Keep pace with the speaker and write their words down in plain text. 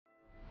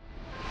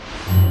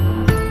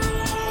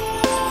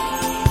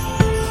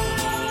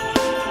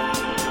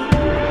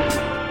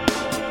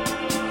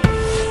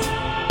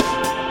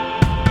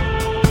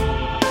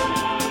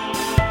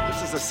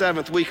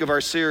7th week of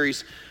our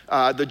series,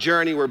 The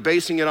Journey. We're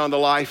basing it on the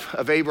life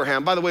of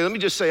Abraham. By the way, let me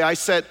just say, I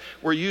sat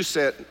where you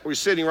sit. We're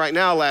sitting right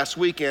now last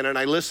weekend, and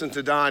I listened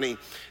to Donnie.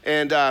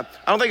 And I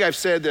don't think I've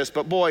said this,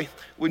 but boy,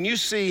 when you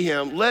see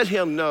him, let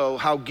him know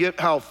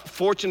how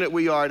fortunate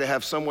we are to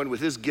have someone with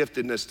his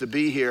giftedness to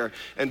be here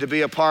and to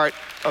be a part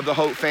of the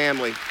Hope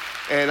family.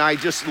 And I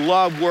just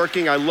love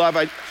working.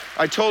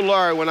 I told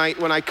Laura, when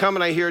I come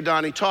and I hear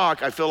Donnie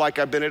talk, I feel like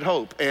I've been at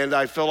Hope, and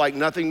I feel like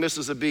nothing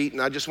misses a beat,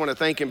 and I just want to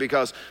thank him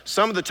because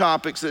some of the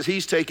topics that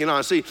he's taking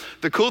on. See,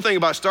 the cool thing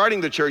about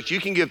starting the church, you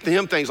can give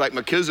him things like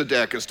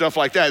Melchizedek and stuff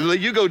like that.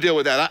 You go deal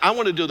with that. I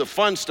want to do the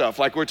fun stuff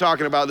like we're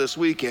talking about this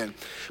weekend.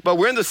 But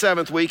we're in the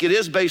 7th week. It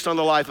is based on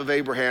the life of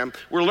Abraham.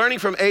 We're learning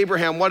from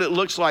Abraham what it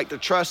looks like to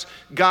trust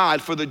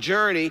God for the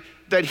journey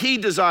that he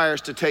desires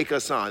to take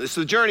us on. It's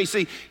the journey,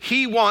 see,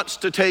 he wants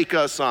to take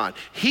us on.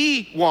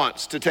 He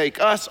wants to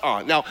take us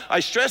on. Now, I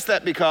stress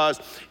that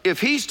because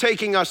if he's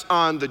taking us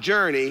on the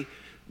journey,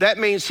 that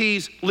means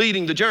he's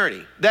leading the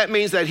journey. That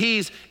means that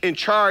he's in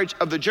charge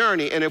of the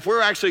journey. And if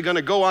we're actually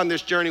gonna go on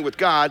this journey with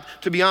God,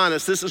 to be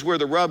honest, this is where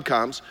the rub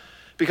comes.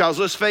 Because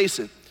let's face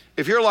it,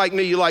 if you're like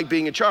me, you like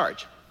being in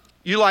charge.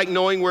 You like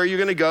knowing where you're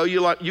gonna go.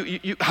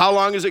 How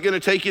long is it gonna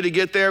take you to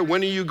get there?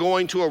 When are you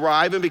going to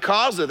arrive? And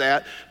because of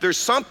that, there's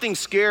something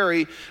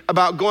scary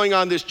about going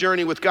on this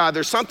journey with God.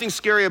 There's something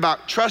scary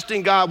about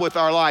trusting God with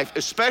our life,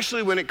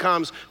 especially when it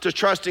comes to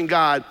trusting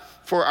God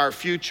for our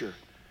future.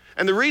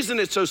 And the reason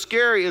it's so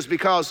scary is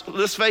because,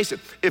 let's face it,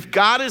 if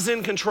God is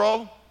in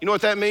control, you know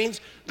what that means?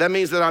 That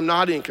means that I'm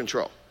not in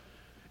control.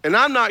 And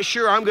I'm not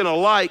sure I'm gonna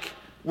like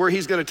where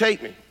he's gonna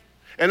take me.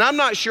 And I'm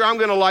not sure I'm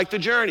gonna like the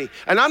journey.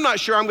 And I'm not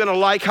sure I'm gonna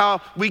like how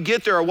we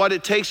get there or what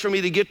it takes for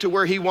me to get to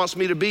where he wants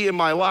me to be in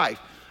my life.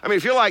 I mean,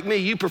 if you're like me,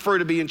 you prefer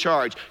to be in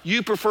charge.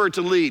 You prefer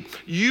to lead.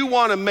 You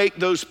wanna make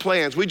those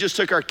plans. We just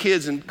took our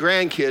kids and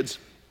grandkids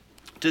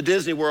to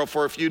Disney World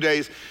for a few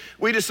days.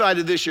 We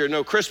decided this year,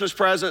 no Christmas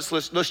presents,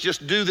 let's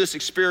just do this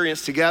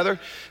experience together.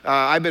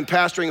 I've been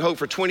pastoring Hope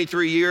for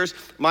 23 years.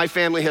 My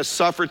family has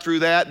suffered through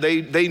that.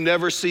 They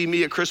never see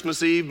me at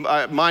Christmas Eve.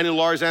 Mine and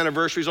Laura's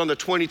anniversary is on the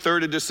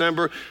 23rd of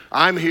December.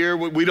 I'm here,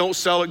 we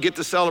don't get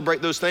to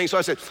celebrate those things. So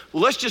I said,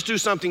 let's just do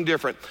something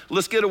different.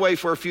 Let's get away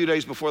for a few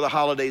days before the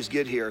holidays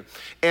get here.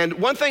 And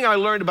one thing I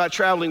learned about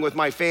traveling with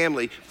my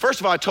family,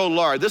 first of all, I told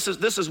Laura, this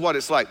is what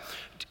it's like.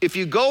 If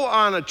you go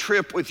on a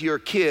trip with your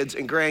kids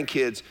and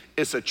grandkids,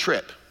 it's a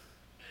trip.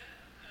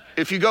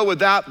 If you go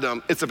without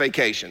them, it's a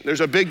vacation. There's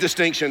a big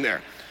distinction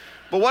there.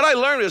 But what I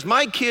learned is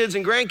my kids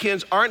and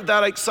grandkids aren't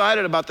that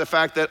excited about the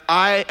fact that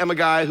I am a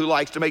guy who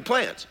likes to make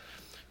plans.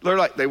 They're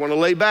like, they want to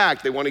lay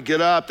back, they want to get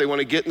up, they want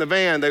to get in the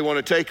van, they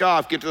want to take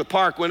off, get to the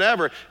park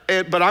whenever,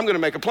 but I'm going to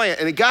make a plan.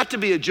 And it got to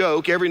be a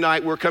joke. Every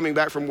night we're coming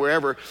back from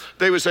wherever,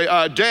 they would say,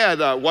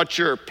 Dad, what's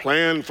your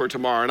plan for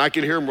tomorrow? And I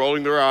can hear them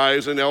rolling their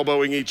eyes and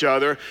elbowing each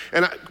other.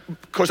 And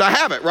of course I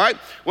have it, right?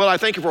 Well, I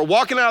think if we're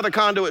walking out of the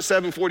condo at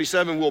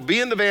 7:47, we'll be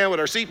in the van with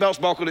our seatbelts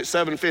buckled at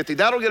 7:50.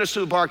 That'll get us to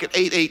the park at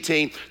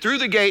 8:18, through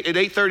the gate at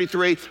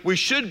 8:33. We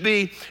should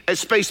be at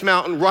Space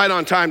Mountain right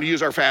on time to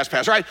use our Fast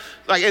Pass, right?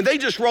 And they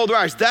just roll their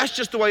eyes. That's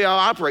just the way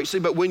I operate. See,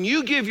 but when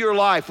you give your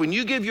life, when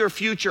you give your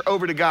future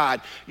over to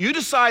God, you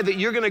decide that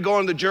you're gonna go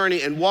on the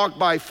journey and walk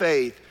by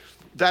faith.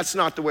 That's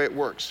not the way it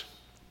works.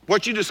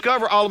 What you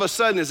discover all of a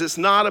sudden is it's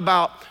not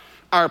about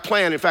our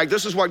plan. In fact,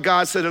 this is what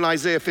God said in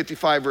Isaiah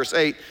 55 verse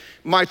 8,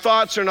 my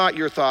thoughts are not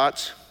your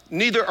thoughts,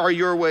 neither are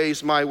your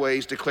ways my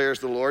ways, declares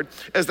the Lord.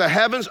 As the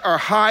heavens are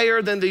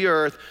higher than the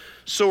earth,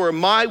 so are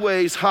my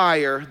ways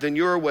higher than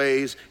your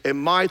ways and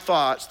my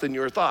thoughts than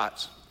your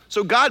thoughts.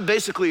 So God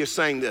basically is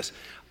saying this,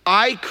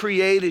 I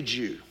created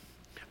you.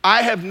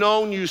 I have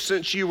known you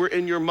since you were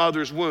in your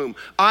mother's womb.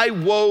 I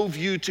wove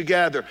you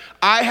together.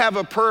 I have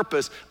a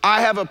purpose.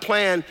 I have a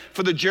plan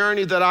for the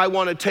journey that I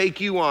want to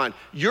take you on.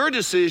 Your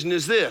decision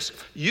is this.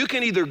 You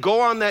can either go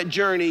on that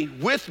journey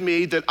with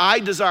me that I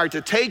desire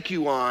to take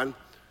you on,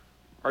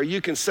 or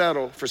you can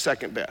settle for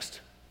second best.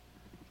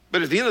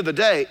 But at the end of the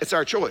day, it's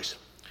our choice.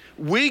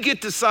 We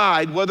get to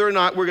decide whether or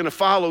not we're going to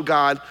follow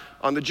God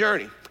on the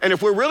journey. And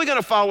if we're really going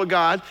to follow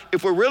God,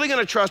 if we're really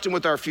going to trust him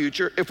with our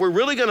future, if we're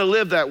really going to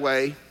live that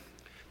way,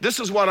 this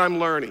is what I'm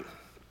learning.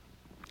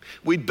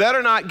 We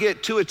better not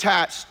get too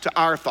attached to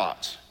our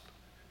thoughts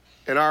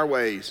and our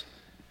ways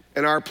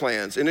and our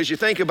plans. And as you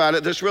think about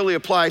it, this really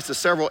applies to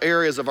several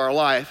areas of our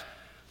life.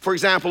 For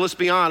example, let's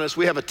be honest,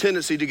 we have a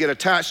tendency to get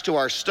attached to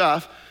our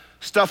stuff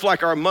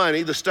like our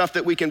money, the stuff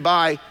that we can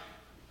buy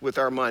with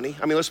our money.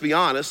 I mean, let's be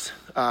honest,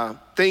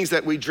 things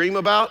that we dream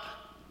about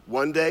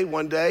one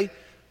day,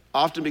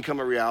 often become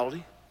a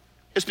reality.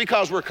 It's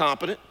because we're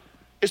competent.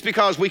 It's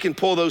because we can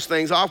pull those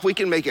things off. We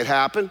can make it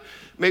happen.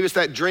 Maybe it's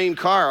that dream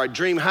car, a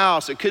dream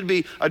house. It could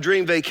be a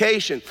dream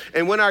vacation.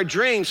 And when our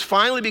dreams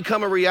finally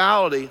become a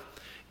reality,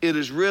 it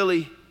is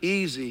really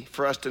easy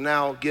for us to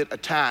now get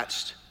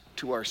attached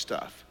to our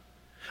stuff.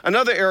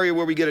 Another area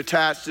where we get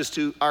attached is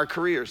to our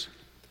careers.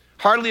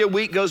 Hardly a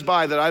week goes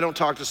by that I don't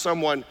talk to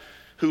someone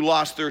who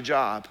lost their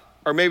job,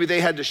 or maybe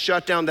they had to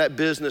shut down that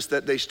business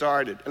that they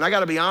started. And I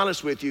gotta be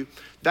honest with you,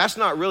 that's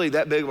not really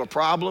that big of a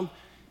problem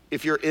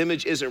if your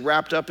image isn't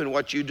wrapped up in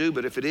what you do,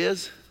 but if it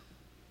is,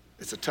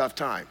 it's a tough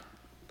time.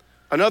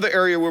 Another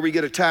area where we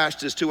get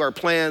attached is to our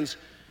plans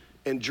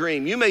and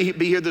dream. You may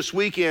be here this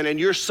weekend and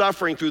you're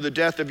suffering through the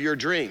death of your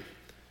dream.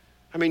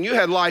 I mean, you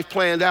had life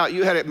planned out,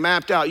 you had it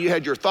mapped out, you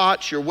had your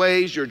thoughts, your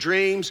ways, your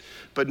dreams,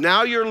 but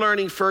now you're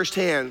learning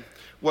firsthand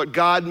what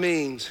God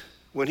means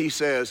when he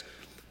says,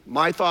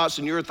 my thoughts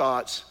and your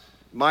thoughts,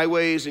 my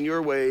ways and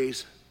your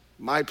ways,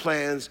 my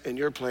plans and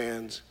your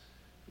plans,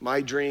 my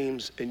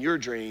dreams and your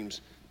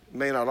dreams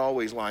may not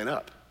always line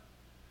up.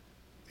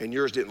 And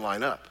yours didn't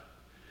line up.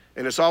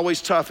 And it's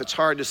always tough. It's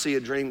hard to see a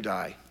dream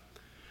die.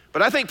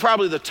 But I think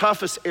probably the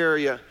toughest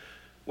area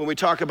when we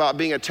talk about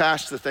being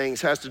attached to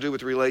things has to do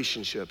with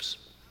relationships.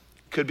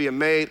 It could be a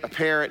mate, a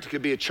parent, it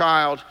could be a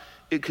child,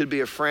 it could be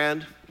a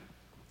friend.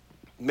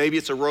 Maybe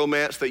it's a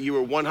romance that you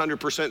were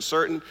 100%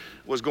 certain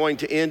was going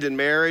to end in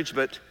marriage,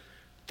 but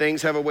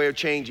things have a way of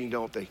changing,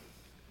 don't they?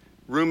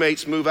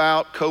 Roommates move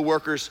out,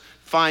 coworkers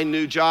find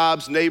new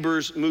jobs,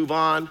 neighbors move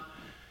on.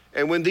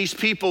 And when these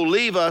people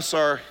leave us,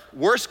 our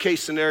worst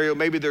case scenario,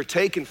 maybe they're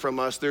taken from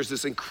us, there's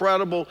this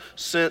incredible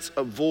sense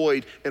of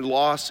void and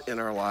loss in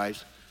our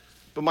lives.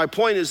 But my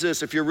point is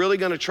this, if you're really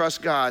gonna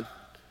trust God,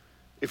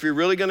 if you're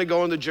really gonna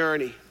go on the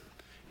journey,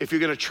 if you're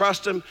gonna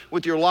trust him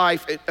with your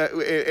life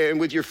and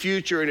with your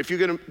future, and if you're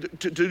gonna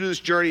to do this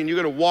journey and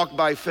you're gonna walk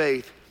by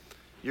faith,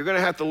 you're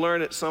gonna have to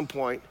learn at some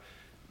point,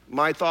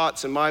 my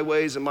thoughts and my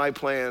ways and my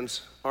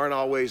plans aren't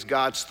always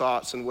God's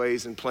thoughts and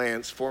ways and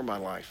plans for my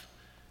life.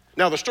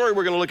 Now, the story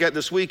we're gonna look at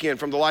this weekend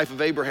from the life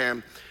of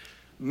Abraham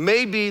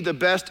may be the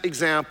best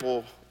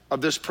example of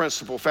this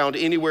principle found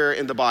anywhere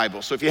in the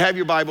Bible. So if you have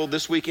your Bible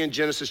this weekend,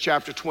 Genesis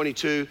chapter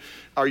 22,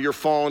 or your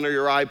phone or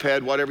your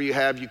iPad, whatever you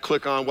have, you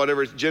click on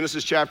whatever,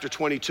 Genesis chapter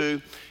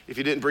 22. If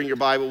you didn't bring your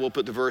Bible, we'll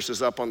put the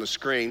verses up on the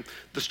screen.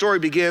 The story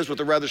begins with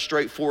a rather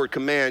straightforward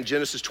command,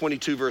 Genesis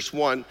 22 verse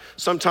 1.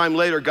 Sometime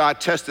later,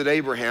 God tested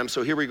Abraham,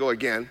 so here we go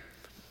again.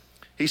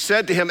 He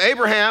said to him,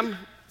 Abraham,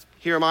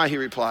 here am I, he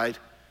replied.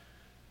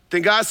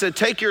 Then God said,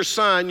 take your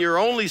son, your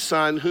only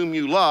son, whom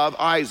you love,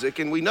 Isaac.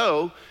 And we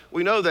know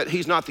that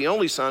he's not the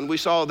only son. We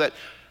saw that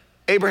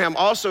Abraham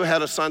also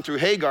had a son through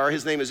Hagar.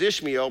 His name is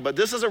Ishmael. But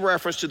this is a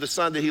reference to the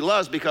son that he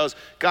loves because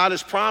God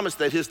has promised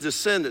that his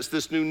descendants,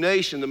 this new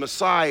nation, the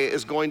Messiah,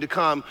 is going to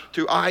come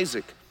through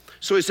Isaac.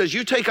 So he says,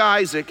 you take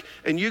Isaac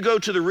and you go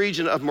to the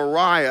region of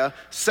Moriah,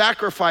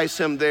 sacrifice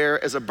him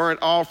there as a burnt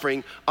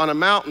offering on a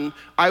mountain.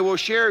 I will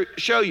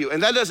show you.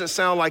 And that doesn't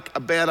sound like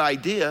a bad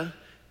idea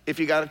if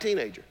you got a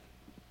teenager.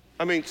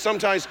 I mean,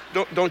 sometimes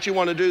don't you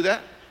want to do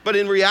that? But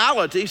in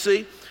reality,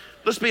 see,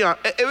 let's be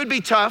honest, it would be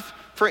tough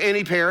for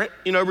any parent,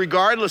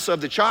 regardless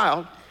of the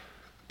child.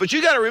 But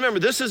you got to remember,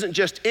 this isn't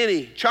just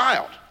any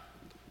child.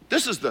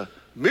 This is the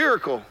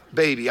miracle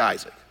baby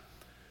Isaac.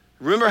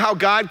 Remember how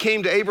God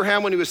came to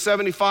Abraham when he was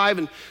 75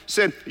 and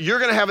said, you're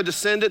going to have a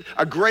descendant,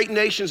 a great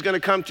nation's going to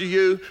come to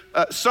you,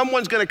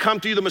 someone's going to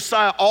come to you, the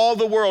Messiah, all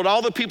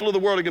the people of the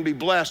world are going to be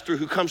blessed through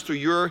who comes through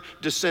your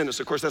descendants.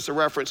 Of course, that's a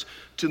reference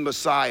to the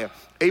Messiah.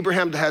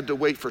 Abraham had to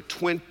wait for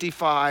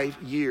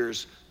 25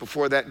 years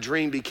before that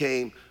dream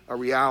became a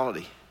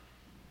reality.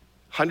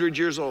 100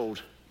 years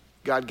old,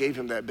 God gave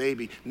him that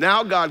baby.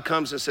 Now God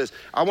comes and says,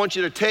 I want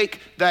you to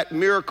take that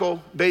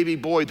miracle baby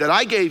boy that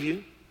I gave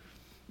you,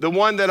 the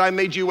one that I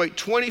made you wait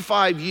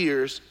 25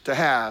 years to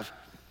have,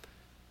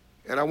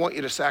 and I want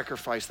you to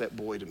sacrifice that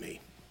boy to me.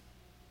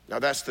 Now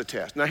that's the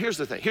test. Now here's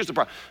the thing, here's the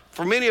problem.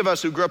 For many of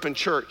us who grew up in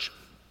church,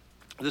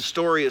 this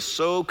story is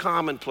so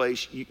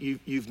commonplace,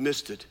 you've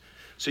missed it.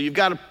 So you've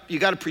got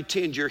to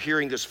pretend you're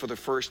hearing this for the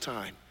first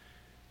time.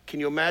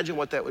 Can you imagine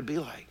what that would be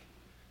like?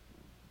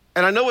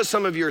 And I know what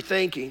some of you are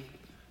thinking.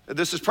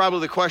 This is probably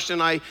the question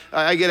I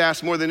get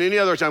asked more than any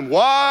other time.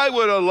 Why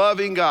would a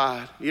loving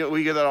God,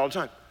 we get that all the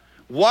time.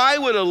 Why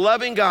would a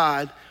loving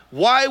God,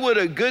 why would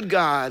a good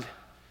God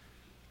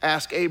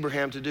ask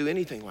Abraham to do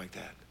anything like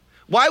that?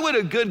 Why would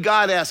a good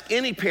God ask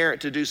any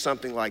parent to do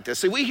something like this?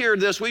 See, we hear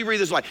this, we read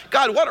this like,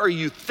 God, what are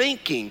you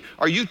thinking?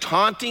 Are you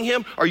taunting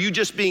him? Are you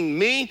just being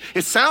mean?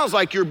 It sounds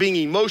like you're being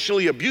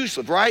emotionally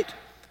abusive, right?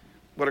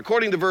 But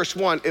according to verse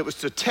 1, it was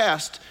to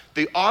test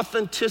the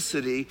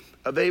authenticity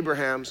of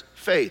Abraham's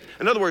faith.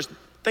 In other words,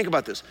 think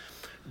about this.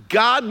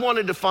 God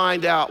wanted to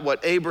find out what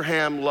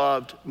Abraham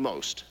loved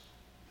most.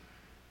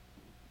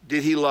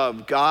 Did he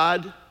love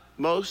God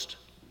most?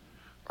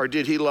 Or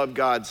did he love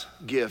God's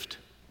gift,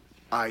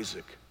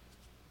 Isaac,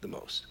 the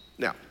most?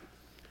 Now,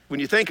 when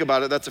you think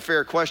about it, that's a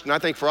fair question, I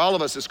think, for all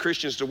of us as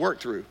Christians to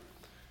work through.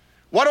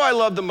 What do I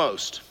love the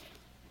most?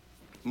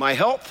 My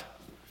health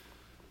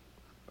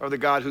or the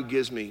God who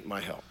gives me my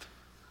health?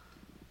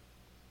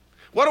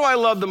 What do I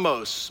love the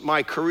most?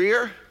 My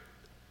career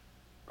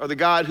or the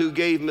God who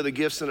gave me the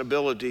gifts and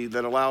ability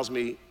that allows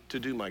me to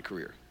do my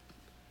career?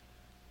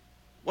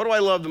 What do I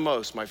love the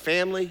most? My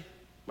family,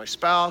 my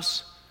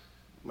spouse,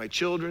 my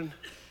children,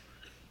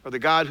 or the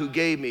God who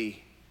gave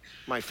me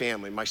my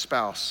family, my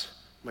spouse,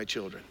 my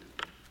children?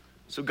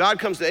 So God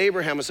comes to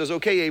Abraham and says,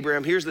 okay,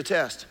 Abraham, here's the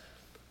test.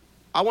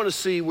 I want to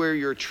see where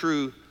your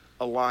true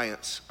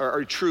alliance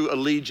or true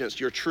allegiance,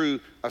 your true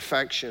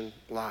affection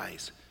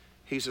lies.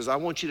 He says, I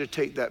want you to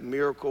take that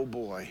miracle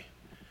boy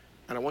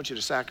and I want you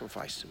to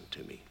sacrifice him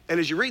to me. And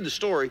as you read the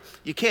story,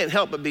 you can't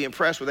help but be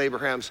impressed with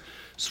Abraham's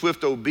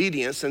swift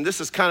obedience. And this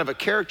is kind of a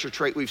character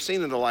trait we've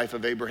seen in the life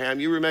of Abraham.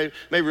 You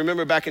may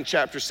remember back in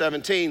chapter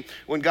 17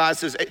 when God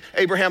says,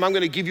 Abraham, I'm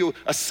going to give you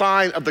a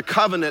sign of the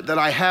covenant that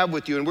I have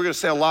with you. And we're going to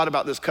say a lot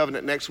about this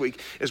covenant next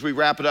week as we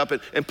wrap it up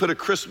and put a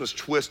Christmas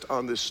twist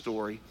on this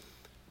story.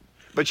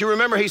 But you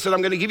remember he said,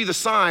 I'm going to give you the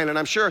sign. And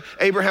I'm sure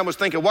Abraham was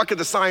thinking, what could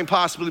the sign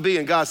possibly be?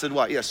 And God said,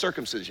 what? Yeah,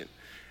 circumcision.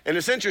 And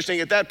it's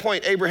interesting, at that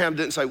point, Abraham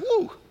didn't say,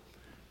 woo,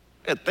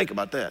 I got to think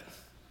about that.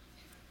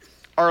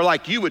 Or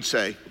like you would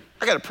say,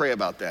 I got to pray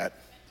about that.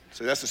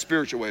 So that's the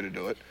spiritual way to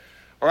do it.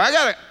 Or I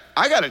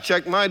got to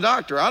check my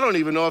doctor. I don't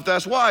even know if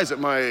that's wise at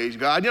my age,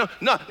 God.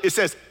 No, it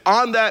says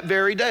on that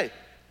very day.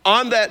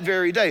 On that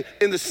very day.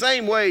 In the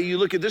same way, you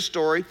look at this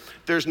story,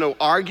 there's no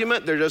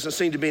argument. There doesn't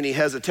seem to be any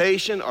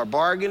hesitation or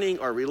bargaining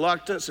or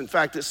reluctance. In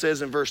fact, it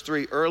says in verse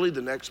 3, early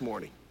the next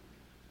morning.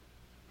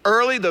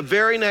 Early the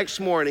very next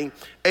morning,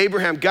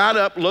 Abraham got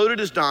up, loaded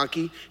his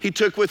donkey. He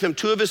took with him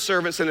 2 of his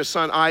servants and his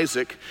son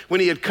Isaac.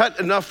 When he had cut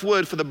enough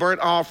wood for the burnt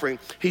offering,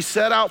 he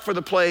set out for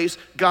the place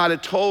God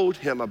had told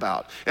him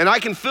about. And I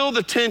can feel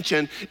the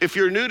tension if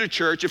you're new to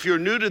church, if you're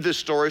new to this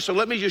story. So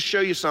let me just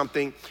show you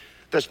something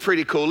that's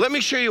pretty cool. Let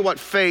me show you what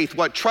faith,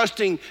 what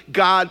trusting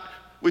God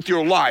with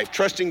your life,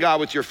 trusting God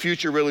with your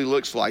future really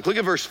looks like. Look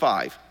at verse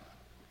 5.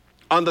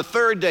 On the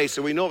 3rd day,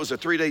 so we know it was a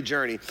 3-day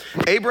journey,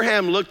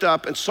 Abraham looked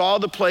up and saw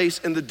the place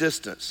in the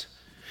distance.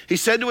 He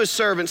said to his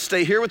servants,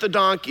 stay here with the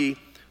donkey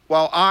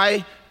while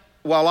I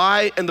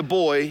and the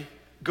boy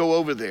go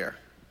over there.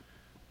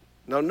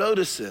 Now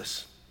notice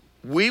this.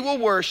 We will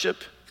worship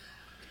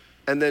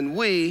and then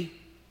we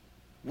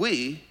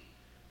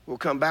will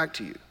come back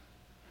to you.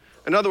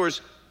 In other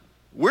words,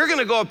 we're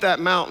gonna go up that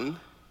mountain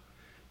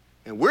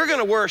and we're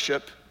gonna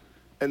worship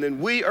and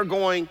then we are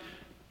going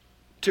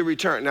to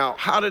return. Now,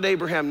 how did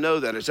Abraham know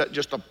that? Is that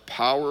just the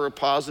power of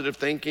positive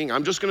thinking?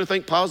 I'm just going to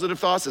think positive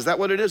thoughts. Is that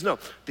what it is? No.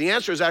 The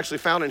answer is actually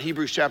found in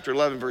Hebrews chapter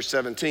 11, verse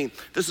 17.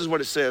 This is what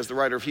it says. The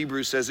writer of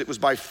Hebrews says, it was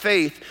by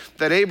faith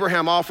that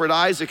Abraham offered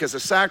Isaac as a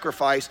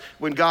sacrifice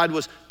when God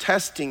was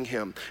testing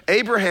him.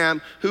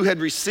 Abraham, who had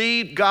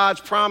received God's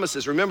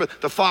promises, remember,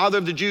 the father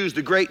of the Jews,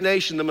 the great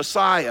nation, the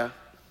Messiah,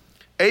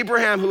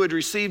 Abraham, who had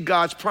received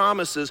God's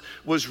promises,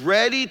 was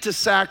ready to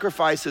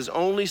sacrifice his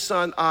only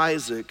son,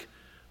 Isaac,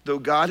 though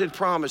God had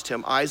promised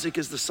him, Isaac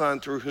is the son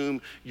through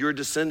whom your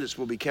descendants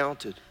will be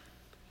counted.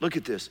 Look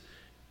at this.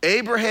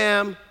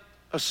 Abraham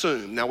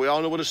assumed. Now, we all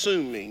know what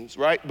assume means,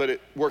 right? But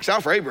it works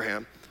out for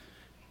Abraham.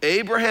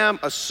 Abraham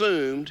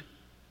assumed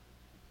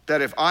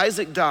that if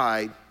Isaac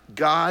died,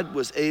 God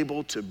was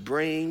able to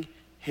bring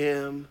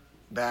him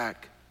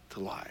back to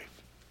life.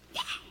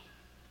 Wow.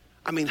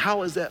 I mean,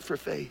 how is that for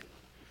faith?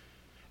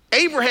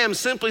 Abraham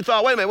simply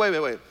thought, wait a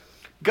minute.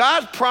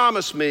 God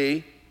promised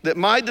me that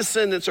my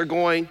descendants are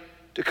going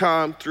to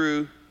come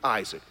through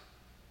Isaac.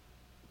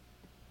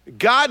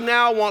 God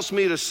now wants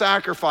me to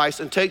sacrifice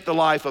and take the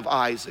life of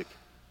Isaac.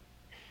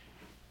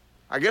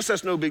 I guess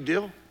that's no big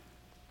deal.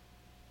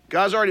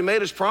 God's already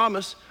made his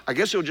promise. I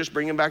guess he'll just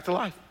bring him back to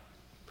life.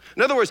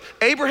 In other words,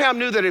 Abraham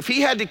knew that if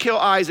he had to kill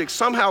Isaac,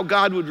 somehow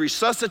God would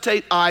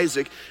resuscitate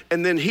Isaac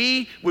and then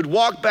he would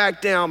walk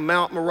back down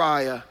Mount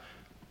Moriah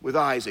with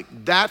Isaac.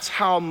 That's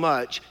how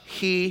much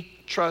he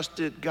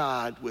trusted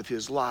God with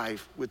his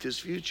life, with his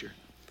future.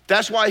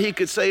 That's why he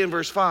could say in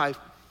verse 5,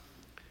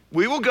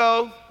 we will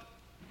go,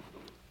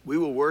 we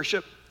will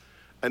worship,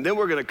 and then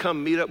we're gonna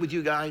come meet up with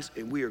you guys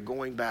and we are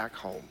going back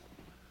home.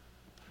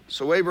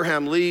 So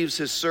Abraham leaves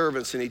his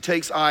servants and he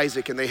takes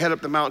Isaac and they head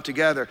up the mountain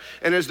together.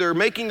 And as they're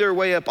making their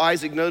way up,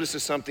 Isaac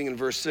notices something in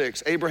verse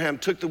 6. Abraham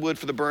took the wood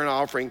for the burnt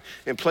offering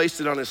and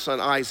placed it on his son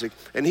Isaac.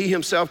 And he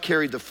himself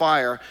carried the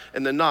fire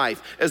and the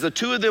knife. As the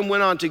 2 of them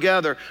went on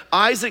together,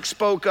 Isaac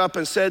spoke up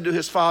and said to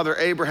his father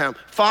Abraham,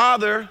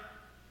 Father,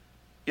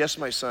 yes,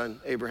 my son,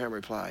 Abraham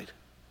replied.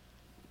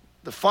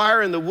 The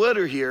fire and the wood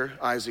are here,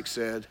 Isaac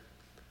said,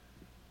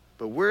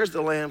 but where's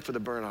the lamb for the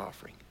burnt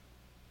offering?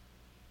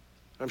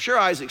 I'm sure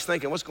Isaac's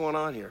thinking, what's going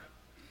on here?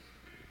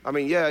 I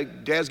mean, yeah,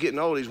 Dad's getting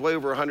old. He's way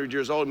over 100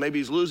 years old. Maybe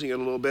he's losing it a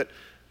little bit.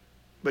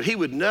 But he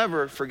would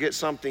never forget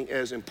something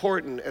as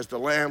important as the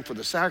lamb for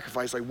the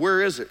sacrifice. Like,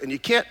 where is it? And you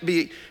can't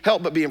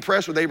help but be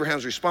impressed with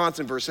Abraham's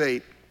response in verse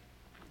 8.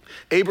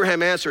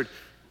 Abraham answered,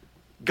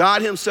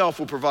 God himself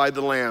will provide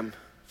the lamb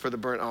for the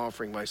burnt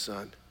offering, my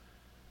son.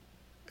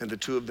 And the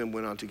 2 of them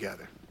went on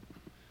together.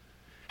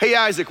 Hey,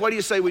 Isaac, what do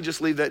you say we just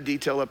leave that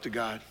detail up to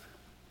God?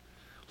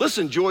 Let's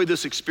enjoy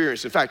this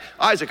experience. In fact,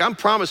 Isaac, I'm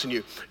promising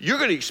you, you're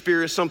gonna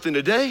experience something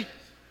today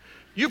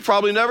you're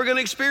probably never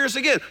gonna experience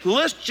again.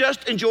 Let's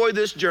just enjoy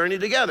this journey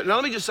together. Now,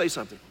 let me just say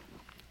something.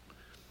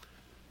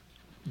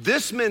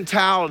 This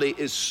mentality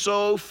is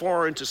so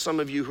foreign to some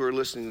of you who are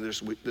listening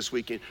to this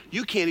weekend.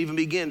 You can't even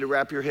begin to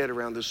wrap your head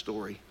around this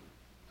story.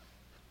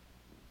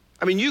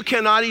 I mean, you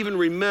cannot even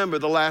remember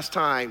the last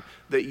time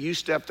that you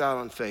stepped out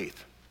on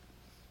faith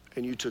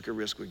and you took a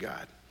risk with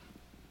God.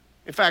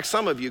 In fact,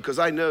 some of you, because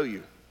I know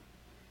you,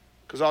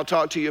 because I'll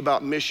talk to you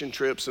about mission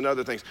trips and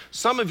other things.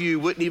 Some of you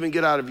wouldn't even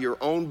get out of your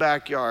own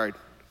backyard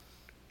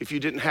if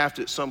you didn't have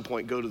to at some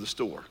point go to the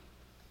store,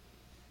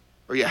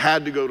 or you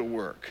had to go to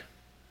work,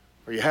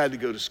 or you had to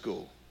go to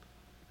school.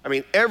 I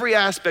mean, every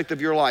aspect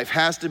of your life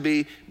has to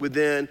be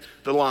within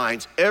the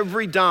lines.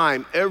 Every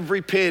dime,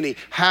 every penny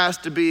has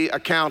to be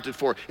accounted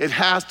for. It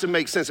has to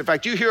make sense. In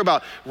fact, you hear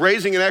about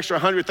raising an extra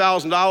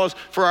 $100,000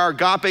 for our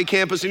Agape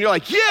campus, and you're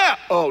like, yeah!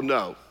 Oh,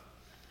 no.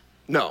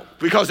 No,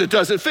 because it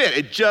doesn't fit.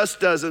 It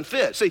just doesn't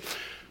fit. See,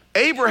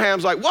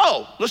 Abraham's like,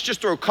 whoa, let's just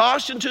throw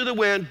caution to the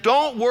wind.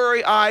 Don't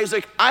worry,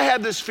 Isaac. I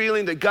have this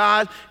feeling that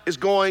God is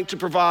going to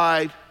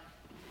provide.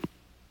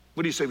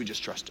 What do you say we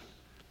just trust him?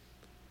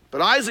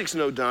 But Isaac's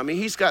no dummy.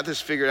 He's got this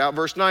figured out.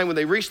 Verse 9, when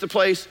they reached the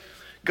place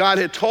God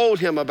had told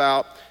him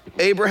about,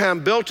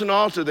 Abraham built an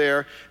altar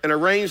there and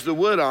arranged the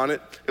wood on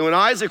it. And when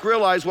Isaac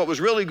realized what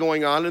was really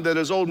going on and that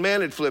his old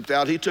man had flipped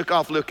out, he took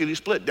off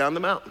lickety-split down the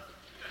mountain.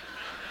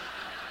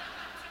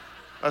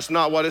 That's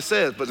not what it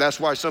says, but that's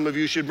why some of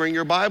you should bring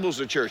your Bibles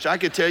to church. I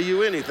could tell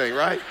you anything,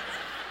 right?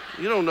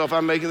 You don't know if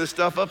I'm making this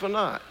stuff up or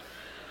not.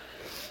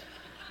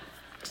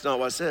 It's not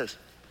what it says.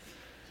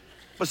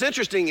 What's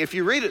interesting, if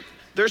you read it,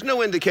 there's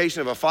no indication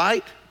of a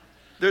fight.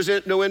 There's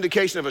no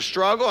indication of a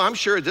struggle. I'm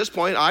sure at this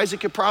point, Isaac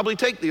could probably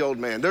take the old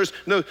man. There's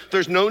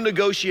no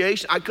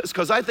negotiation.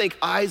 Because I think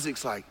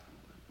Isaac's like,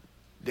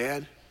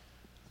 Dad,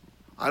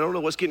 I don't know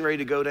what's getting ready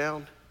to go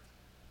down,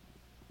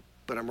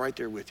 but I'm right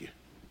there with you.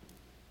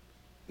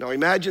 Now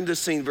imagine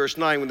this scene, verse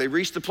 9. When they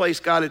reached the place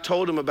God had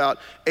told him about,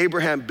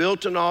 Abraham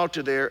built an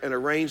altar there and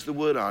arranged the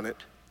wood on it.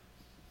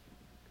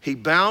 He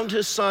bound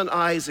his son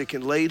Isaac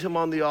and laid him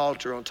on the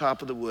altar on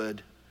top of the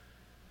wood.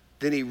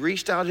 Then he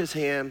reached out his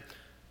hand,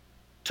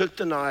 took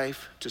the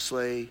knife to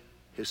slay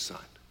his son.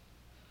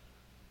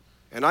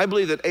 And I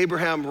believe that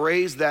Abraham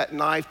raised that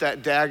knife,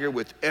 that dagger,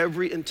 with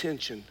every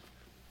intention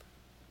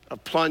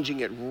of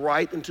plunging it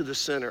right into the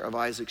center of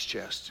Isaac's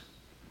chest.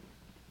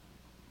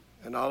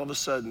 And all of a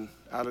sudden,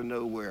 out of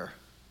nowhere,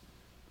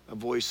 a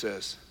voice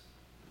says,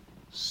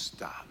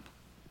 stop.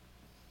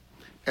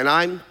 And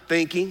I'm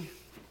thinking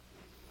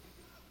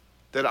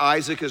that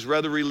Isaac is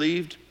rather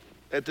relieved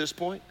at this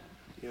point,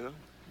 you know.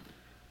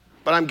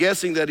 But I'm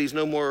guessing that he's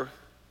no more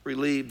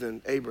relieved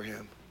than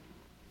Abraham.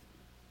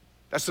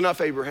 That's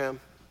enough,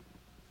 Abraham.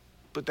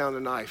 Put down the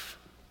knife.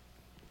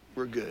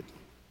 We're good.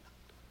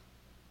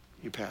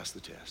 You passed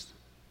the test.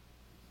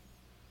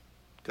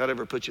 God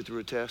ever put you through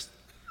a test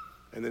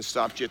and then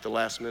stopped you at the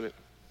last minute?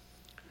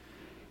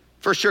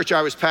 First church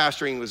I was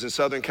pastoring was in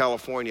Southern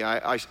California.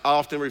 I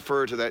often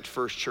refer to that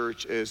first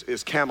church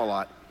as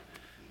Camelot.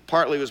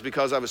 Partly was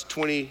because I was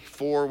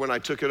 24 when I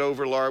took it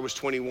over. Laura was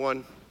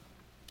 21.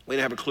 We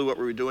didn't have a clue what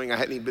we were doing. I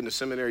hadn't even been to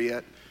seminary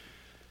yet.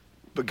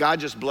 But God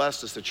just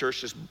blessed us. The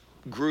church just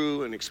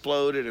grew and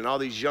exploded, and all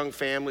these young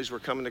families were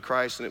coming to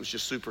Christ, and it was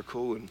just super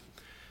cool. And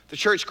the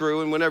church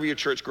grew, and whenever your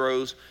church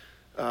grows,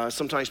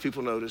 sometimes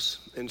people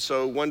notice. And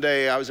so one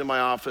day I was in my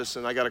office,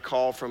 and I got a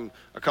call from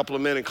a couple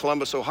of men in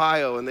Columbus,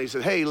 Ohio, and they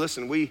said, hey,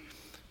 listen, we're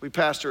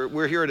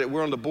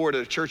on the board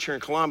at a church here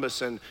in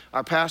Columbus, and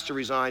our pastor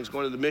resigns,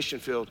 going to the mission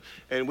field.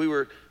 And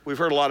we've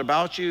heard a lot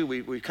about you.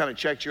 We kind of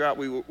checked you out.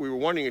 We were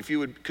wondering if you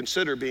would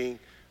consider being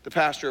the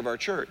pastor of our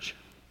church.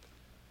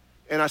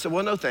 And I said,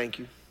 well, no, thank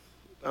you.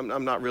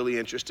 I'm not really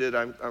interested.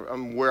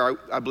 I'm where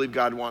I believe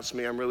God wants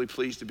me. I'm really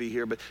pleased to be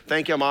here. But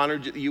thank you. I'm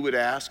honored that you would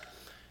ask.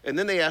 And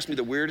then they asked me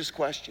the weirdest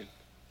question.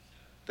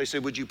 They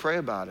said, would you pray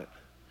about it?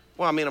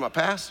 Well, I mean, I'm a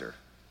pastor.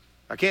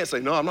 I can't say,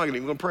 no, I'm not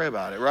even going to pray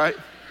about it, right?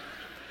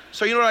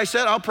 So you know what I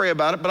said? I'll pray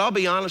about it, but I'll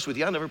be honest with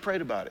you, I never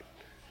prayed about it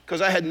because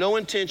I had no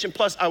intention.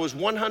 Plus, I was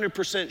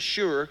 100%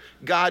 sure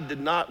God did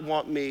not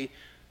want me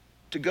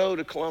to go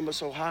to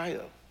Columbus,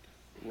 Ohio,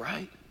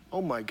 right?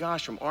 Oh my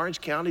gosh, from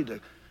Orange County to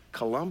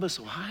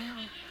Columbus, Ohio?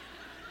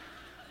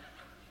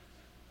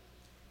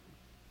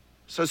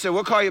 So I said,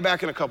 we'll call you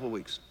back in a couple of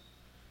weeks.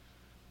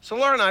 So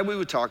Laura and we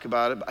would talk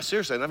about it. But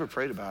seriously, I never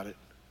prayed about it.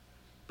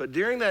 But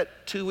during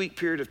that 2-week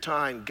period of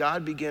time,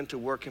 God began to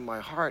work in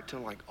my heart till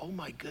I'm like, oh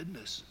my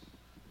goodness.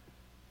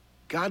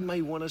 God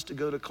may want us to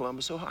go to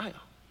Columbus, Ohio.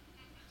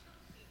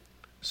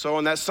 So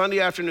on that Sunday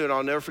afternoon,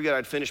 I'll never forget,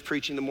 I'd finished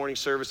preaching the morning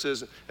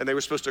services, and they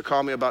were supposed to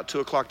call me about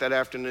 2 o'clock that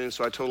afternoon,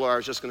 so I told Laura I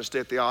was just going to stay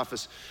at the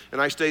office. And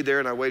I stayed there,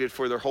 and I waited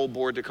for their whole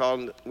board to call,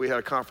 and we had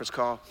a conference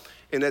call.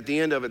 And at the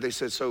end of it, they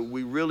said, so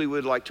we really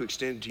would like to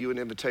extend to you an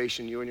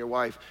invitation, you and your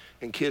wife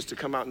and kids, to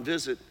come out and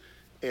visit,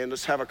 and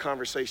let's have a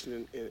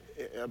conversation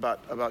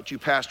about you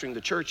pastoring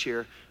the church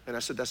here. And I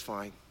said, that's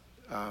fine.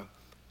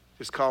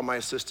 Just call my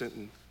assistant,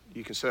 and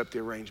you can set up the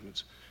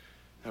arrangements.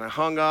 And I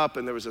hung up,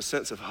 and there was a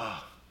sense of,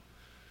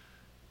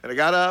 And I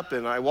got up,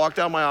 and I walked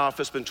out my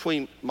office.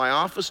 Between my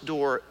office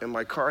door and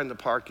my car in the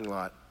parking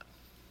lot,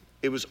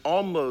 it was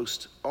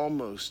almost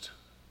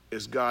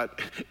as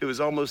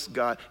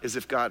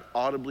if God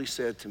audibly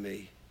said to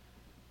me,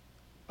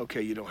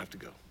 okay, you don't have to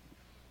go.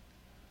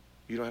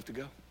 You don't have to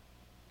go.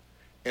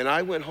 And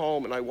I went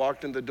home, and I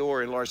walked in the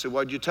door, and Laura said,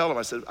 what did you tell him?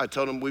 I said, I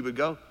told him we would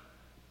go.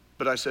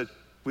 But I said,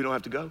 we don't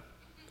have to go.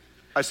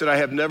 I said, I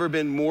have never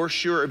been more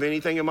sure of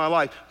anything in my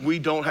life. We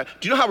don't have,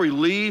 do you know how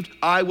relieved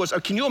I was?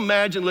 Can you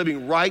imagine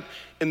living right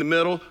in the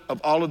middle of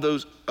all of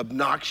those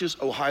obnoxious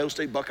Ohio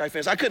State Buckeye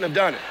fans? I couldn't have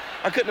done it.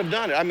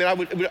 I mean, I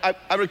would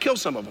have killed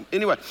some of them.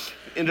 Anyway,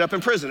 ended up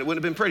in prison. It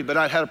wouldn't have been pretty, but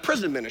I had a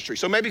prison ministry.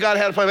 So maybe God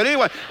had a plan.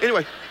 But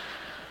anyway.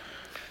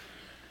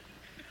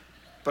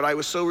 But I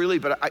was so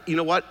relieved. But you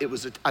know what?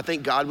 I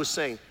think God was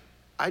saying,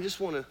 I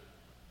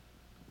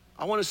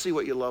want to see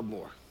what you love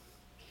more.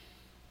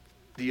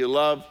 Do you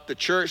love the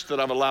church that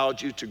I've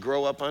allowed you to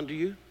grow up under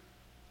you?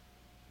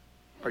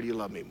 Or do you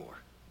love me more?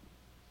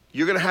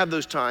 You're going to have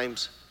those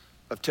times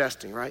of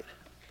testing, right?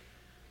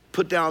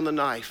 Put down the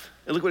knife.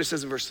 And look what it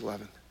says in verse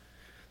 11.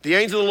 The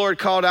angel of the Lord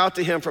called out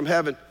to him from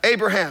heaven,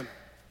 Abraham,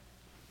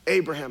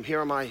 Abraham, here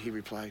am I, he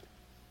replied.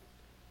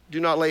 Do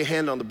not lay a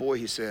hand on the boy,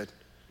 he said.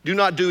 Do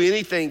not do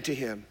anything to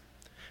him.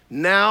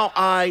 Now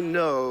I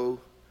know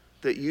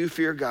that you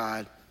fear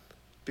God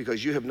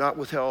because you have not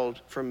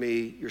withheld from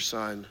me your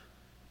son,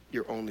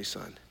 your only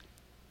son.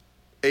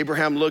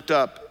 Abraham looked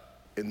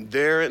up, and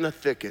there in a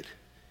thicket,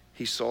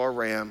 he saw a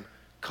ram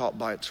caught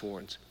by its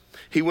horns.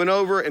 He went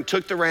over and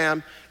took the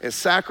ram and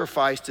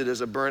sacrificed it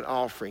as a burnt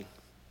offering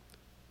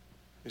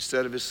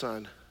instead of his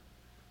son.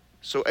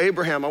 So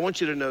Abraham, I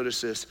want you to notice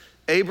this.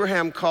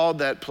 Abraham called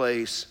that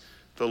place,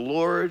 the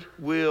Lord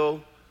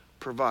will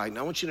provide.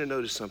 Now I want you to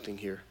notice something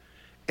here.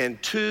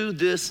 And to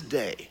this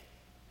day,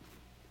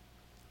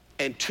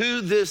 it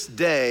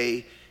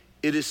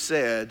is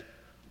said,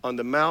 on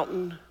the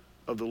mountain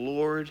of the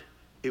Lord,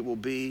 it will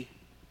be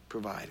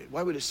provided.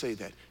 Why would it say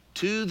that?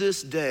 To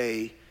this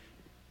day,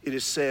 it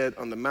is said,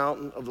 on the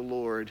mountain of the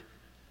Lord,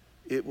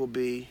 it will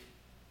be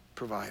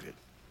provided.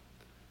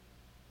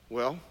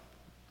 Well,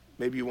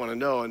 maybe you want to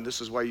know, and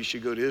this is why you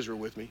should go to Israel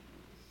with me.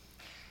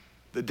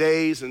 The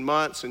days and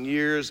months and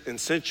years and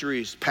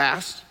centuries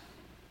passed,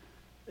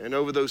 and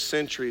over those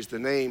centuries, the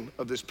name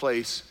of this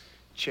place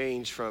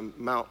changed from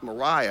Mount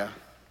Moriah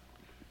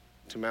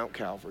to Mount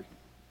Calvary.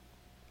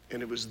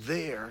 And it was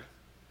there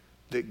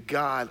that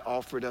God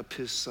offered up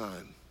his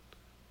son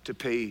to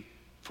pay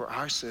for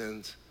our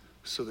sins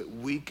so that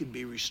we could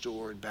be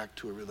restored back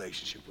to a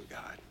relationship with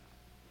God.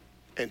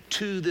 And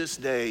to this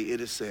day, it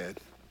is said,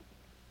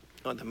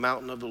 on the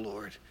mountain of the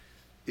Lord,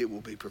 it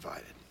will be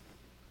provided.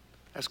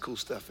 That's cool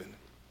stuff, isn't it?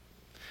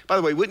 By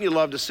the way, wouldn't you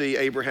love to see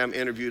Abraham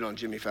interviewed on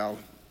Jimmy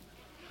Fallon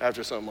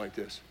after something like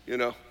this, you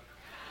know?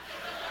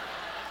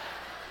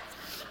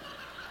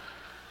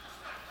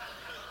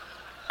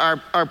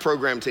 Our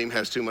program team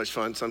has too much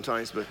fun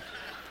sometimes, but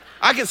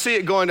I can see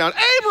it going down.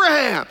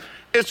 Abraham,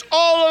 it's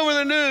all over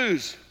the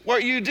news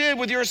what you did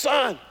with your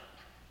son.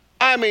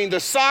 I mean, the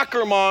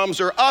soccer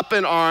moms are up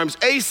in arms,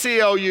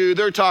 ACLU,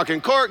 they're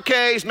talking court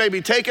case,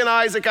 maybe taking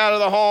Isaac out of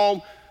the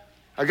home.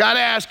 I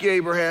gotta ask you,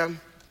 Abraham,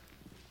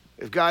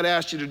 if God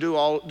asked you to do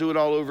it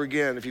all over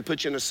again, if he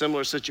put you in a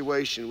similar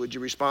situation, would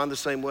you respond the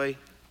same way?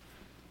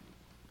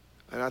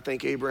 And I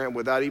think Abraham,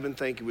 without even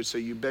thinking, would say,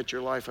 you bet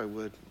your life I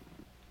would.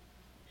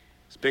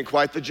 It's been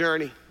quite the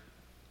journey.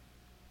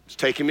 It's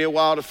taken me a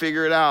while to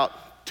figure it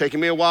out. Taken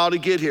me a while to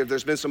get here.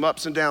 There's been some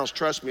ups and downs,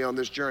 trust me, on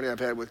this journey I've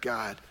had with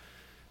God.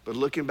 But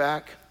looking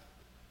back,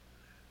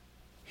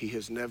 he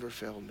has never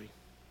failed me.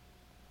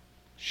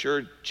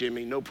 Sure,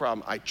 Jimmy, no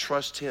problem. I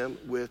trust him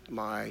with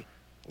my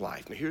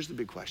life. Now, here's the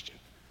big question.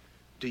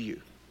 Do you?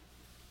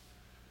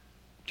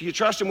 Do you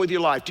trust him with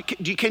your life?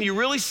 Can you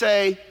really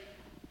say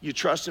you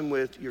trust him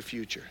with your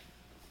future?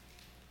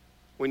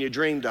 When your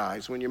dream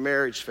dies, when your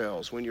marriage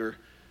fails, when your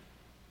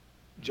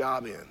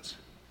job ends.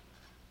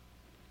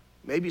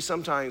 Maybe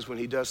sometimes when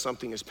he does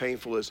something as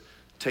painful as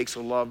takes a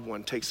loved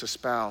one, takes a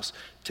spouse,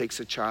 takes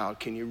a child,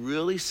 can you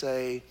really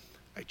say,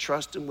 I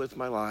trust him with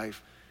my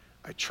life,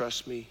 I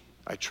trust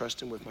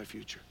him with my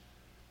future?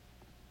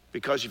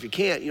 Because if you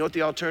can't, you know what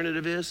the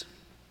alternative is?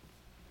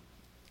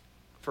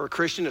 For a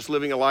Christian that's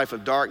living a life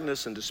of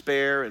darkness and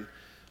despair and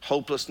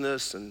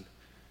hopelessness and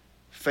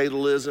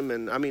fatalism,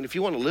 and I mean, if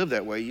you want to live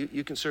that way,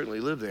 you can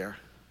certainly live there.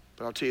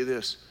 But I'll tell you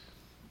this,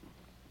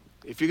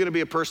 if you're going to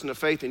be a person of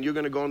faith and you're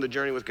going to go on the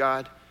journey with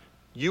God,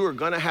 you are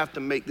going to have to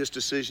make this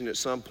decision at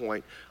some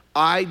point.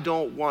 I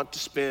don't want to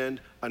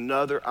spend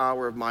another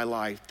hour of my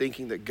life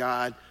thinking that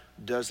God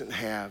doesn't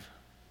have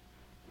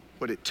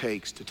what it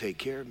takes to take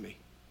care of me.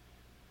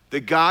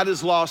 That God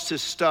has lost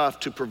his stuff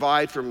to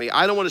provide for me.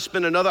 I don't want to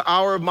spend another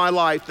hour of my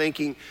life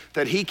thinking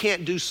that he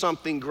can't do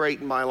something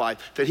great in my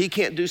life, that he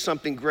can't do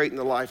something great in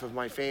the life of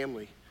my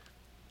family.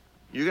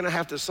 You're going to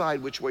have to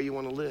decide which way you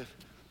want to live.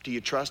 Do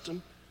you trust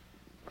him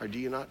or do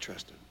you not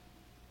trust him?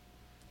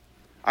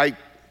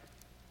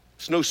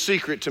 It's no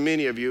secret to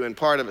many of you, and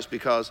part of it's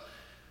because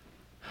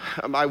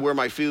I wear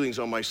my feelings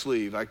on my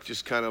sleeve. I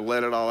just kind of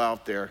let it all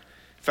out there.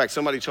 In fact,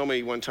 somebody told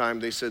me one time,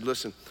 they said,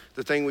 listen,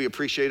 the thing we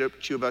appreciate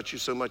about you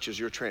so much is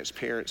your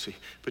transparency.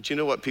 But you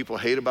know what people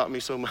hate about me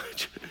so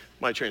much?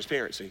 My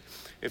transparency.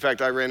 In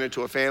fact, I ran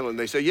into a family and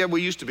they said, yeah,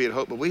 we used to be at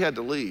Hope, but we had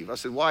to leave. I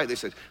said, why? They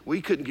said, we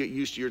couldn't get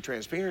used to your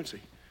transparency.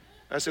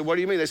 I said, what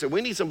do you mean? They said,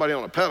 we need somebody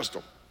on a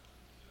pedestal.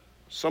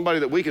 Somebody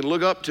that we can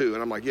look up to.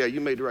 And I'm like, yeah,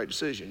 you made the right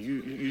decision.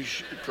 You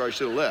probably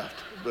should have left.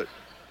 But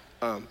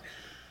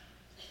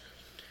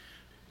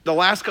The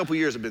last couple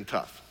years have been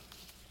tough.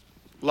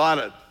 A lot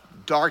of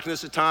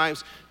darkness at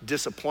times,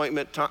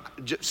 disappointment,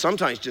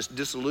 sometimes just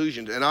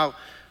disillusioned. And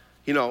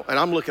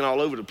I'm looking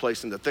all over the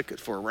place in the thicket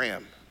for a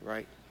ram,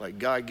 right? Like,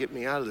 God, get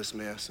me out of this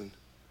mess. And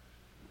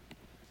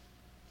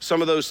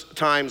some of those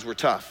times were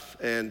tough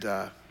and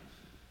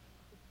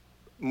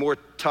more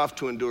tough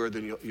to endure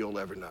than you'll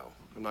ever know.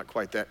 I'm not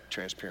quite that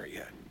transparent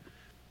yet.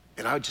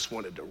 And I just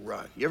wanted to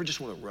run. You ever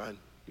just want to run,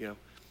 In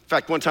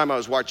fact, one time I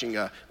was watching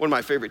one of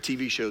my favorite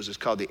TV shows is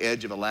called The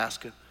Edge of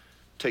Alaska. It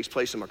takes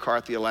place in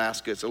McCarthy,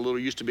 Alaska. It's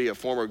used to be a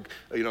former,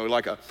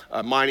 like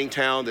a mining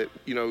town that,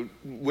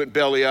 went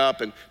belly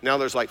up. And now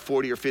there's like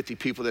 40 or 50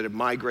 people that have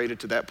migrated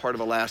to that part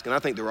of Alaska. And I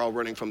think they're all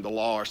running from the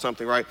law or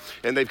something, right?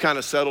 And they've kind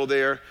of settled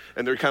there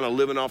and they're kind of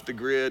living off the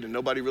grid and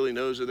nobody really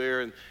knows they're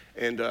there.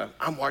 And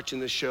I'm watching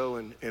this show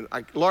and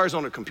Laura's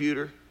on a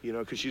computer,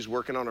 because she's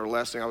working on her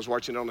lesson. I was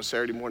watching it on a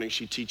Saturday morning.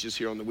 She teaches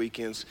here on the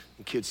weekends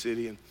in Kid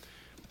City.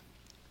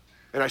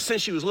 And I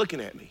sensed she was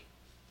looking at me.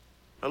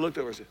 I looked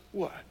over and said,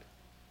 "What?"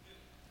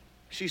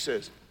 She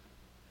says,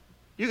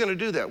 "You're going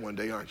to do that one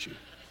day, aren't you?"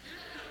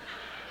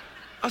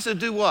 I said,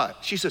 "Do what?"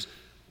 She says,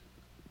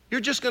 "You're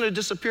just going to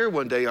disappear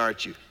one day,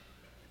 aren't you?"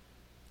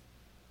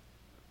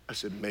 I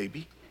said,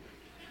 "Maybe.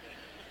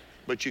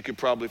 But you could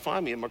probably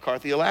find me in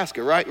McCarthy,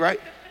 Alaska, right?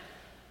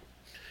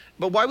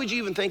 But why would you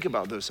even think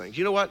about those things?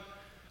 You know what?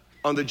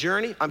 On the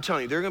journey, I'm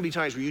telling you, there are going to be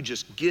times where you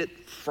just get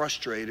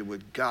frustrated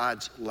with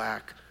God's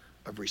lack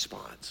of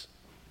response.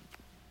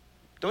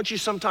 Don't you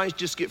sometimes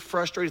just get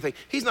frustrated and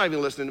think, He's not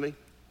even listening to me?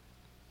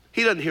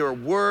 He doesn't hear a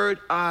word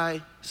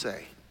I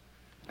say.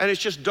 And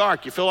it's just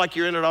dark. You feel like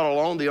you're in it all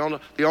alone. The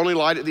only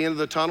light at the end of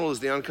the tunnel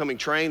is the oncoming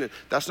train, and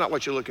that's not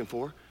what you're looking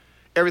for.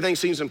 Everything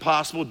seems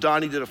impossible.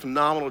 Donnie did a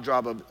phenomenal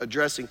job of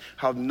addressing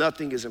how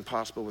nothing is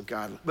impossible with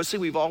God. But see,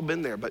 we've all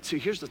been there. But see,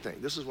 here's the thing.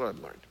 This is what I've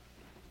learned.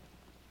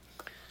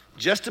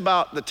 Just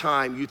about the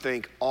time you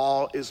think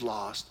all is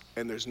lost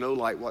and there's no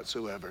light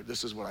whatsoever,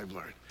 this is what I've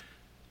learned.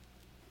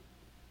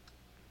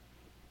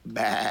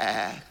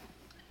 Bah.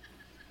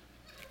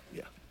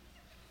 Yeah.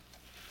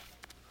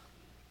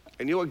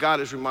 And you know what God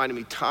has reminded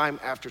me time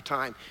after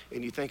time,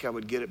 and you think I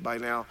would get it by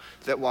now,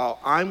 that while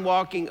I'm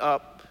walking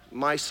up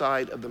my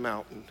side of the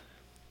mountain,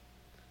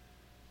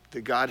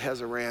 that God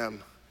has a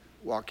ram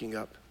walking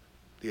up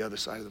the other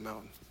side of the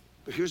mountain.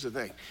 But here's the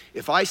thing.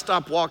 If I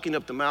stop walking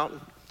up the mountain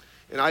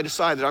and I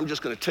decide that I'm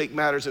just going to take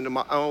matters into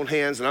my own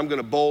hands and I'm going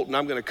to bolt and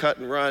I'm going to cut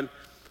and run,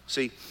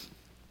 see,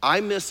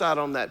 I miss out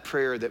on that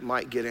prayer that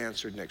might get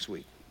answered next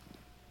week.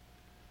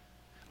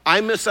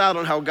 I miss out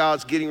on how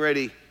God's getting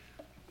ready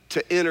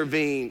to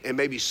intervene and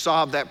maybe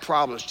solve that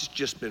problem. It's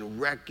just been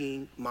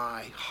wrecking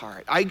my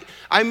heart.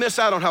 I miss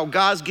out on how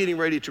God's getting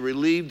ready to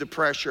relieve the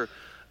pressure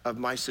of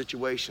my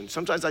situation.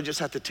 Sometimes I just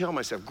have to tell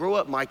myself, grow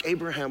up, Mike.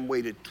 Abraham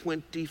waited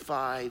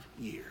 25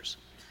 years.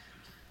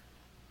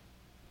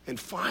 And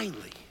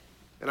finally,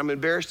 and I'm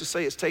embarrassed to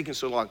say it's taken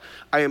so long,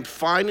 I am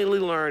finally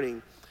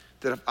learning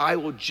that if I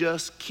will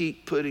just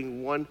keep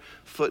putting one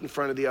foot in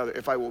front of the other,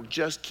 if I will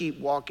just keep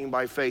walking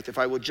by faith, if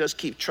I will just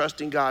keep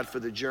trusting God for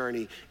the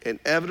journey,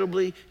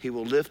 inevitably He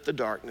will lift the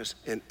darkness,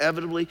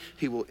 inevitably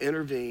He will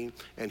intervene,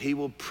 and He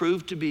will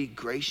prove to be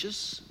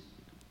gracious,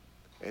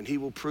 and He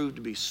will prove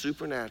to be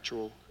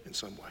supernatural in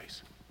some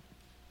ways.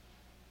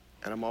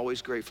 And I'm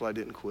always grateful I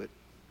didn't quit.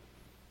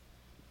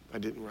 I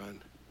didn't run.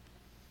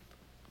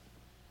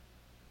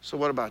 So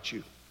what about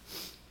you?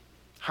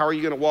 How are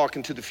you going to walk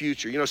into the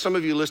future? You know, some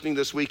of you listening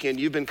this weekend,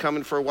 you've been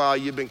coming for a while.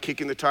 You've been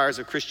kicking the tires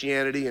of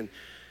Christianity and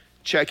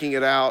checking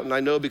it out. And I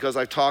know because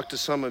I've talked to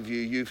some of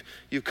you,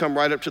 you've come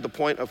right up to the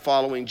point of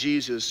following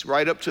Jesus,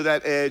 right up to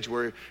that edge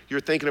where you're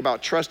thinking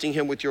about trusting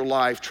Him with your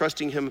life,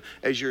 trusting Him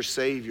as your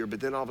Savior. But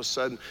then all of a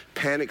sudden,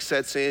 panic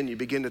sets in. You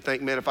begin to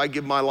think, man, if I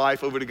give my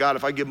life over to God,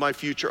 if I give my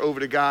future over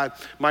to God,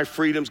 my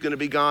freedom's going to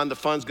be gone. The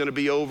fun's going to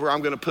be over.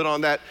 I'm going to put on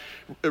that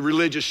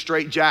religious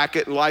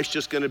straitjacket and life's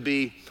just going to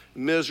be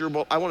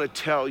miserable. I want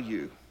to tell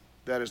you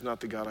that is not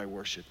the God I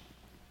worship.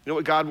 You know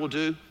what God will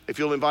do? If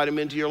you'll invite Him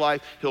into your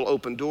life, He'll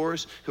open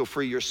doors, He'll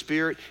free your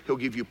spirit, He'll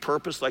give you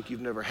purpose like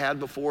you've never had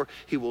before.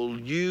 He will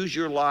use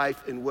your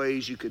life in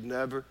ways you could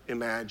never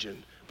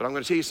imagine. But I'm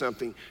going to tell you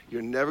something,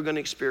 you're never going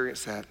to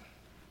experience that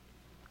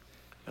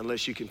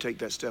unless you can take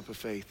that step of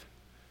faith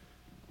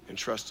and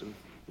trust Him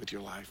with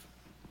your life.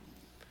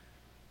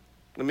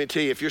 Let me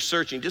tell you, if you're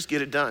searching, just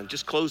get it done.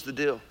 Just close the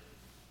deal.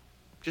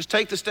 Just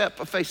take the step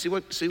of faith.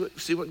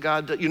 See what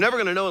God does. You're never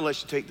going to know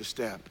unless you take the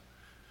step.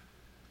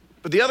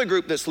 But the other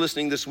group that's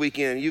listening this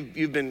weekend,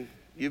 you've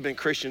been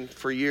Christian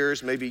for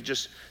years, maybe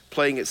just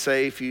playing it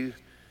safe. You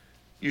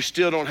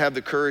still don't have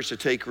the courage to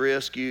take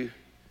risk. You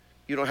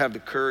don't have the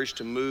courage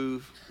to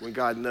move when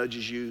God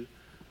nudges you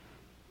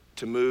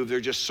to move. There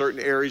are just certain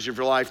areas of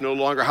your life no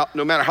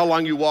matter how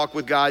long you walk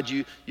with God,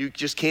 you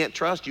just can't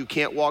trust. You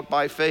can't walk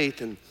by faith,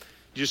 and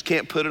you just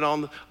can't put it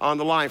on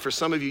the line. For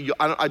some of you,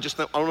 I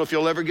don't know if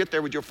you'll ever get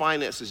there with your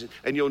finances,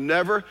 and you'll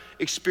never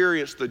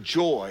experience the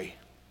joy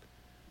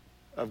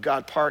of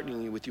God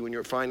partnering with you in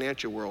your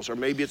financial worlds, or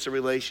maybe it's a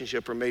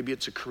relationship, or maybe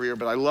it's a career.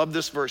 But I love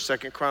this verse,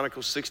 2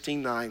 Chronicles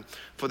 16:9.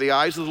 For the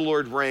eyes of the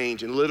Lord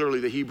range, and literally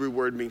the Hebrew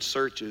word means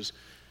searches.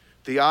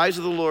 The eyes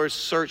of the Lord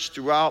search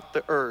throughout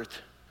the earth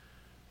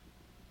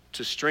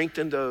to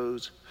strengthen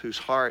those whose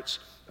hearts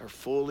are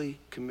fully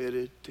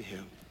committed to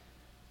him.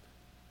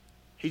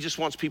 He just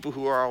wants people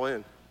who are all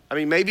in. I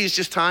mean, maybe it's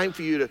just time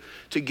for you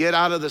to get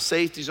out of the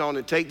safety zone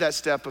and take that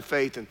step of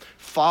faith and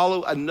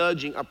follow a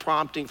nudging, a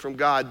prompting from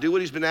God. Do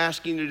what he's been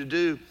asking you to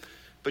do,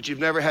 but you've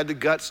never had the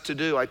guts to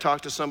do. I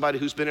talked to somebody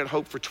who's been at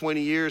Hope for 20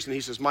 years, and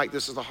he says, Mike,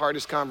 this is the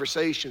hardest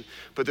conversation,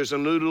 but there's a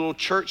new little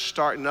church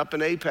starting up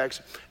in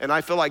Apex, and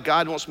I feel like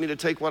God wants me to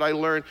take what I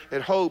learned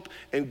at Hope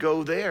and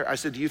go there. I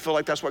said, do you feel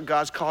like that's what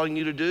God's calling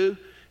you to do?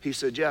 He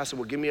said, yeah. I said,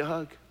 well, give me a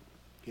hug,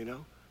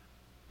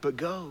 but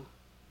go.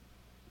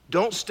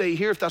 Don't stay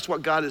here if that's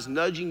what God is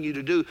nudging you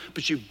to do,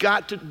 but you've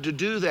got to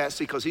do that,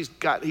 see, because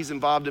he's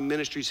involved in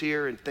ministries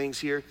here and things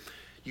here.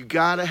 You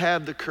gotta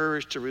have the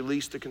courage to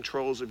release the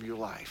controls of your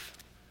life,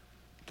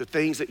 the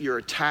things that you're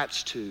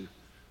attached to,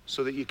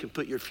 so that you can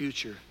put your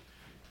future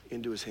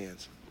into his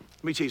hands.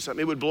 Let me tell you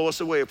something, it would blow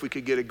us away if we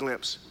could get a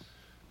glimpse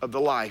of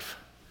the life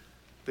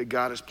that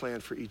God has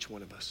planned for each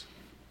one of us.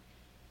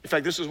 In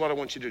fact, this is what I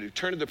want you to do.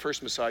 Turn to the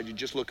person beside you,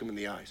 just look him in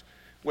the eyes.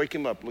 Wake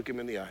him up, look him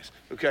in the eyes,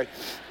 okay?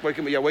 Wake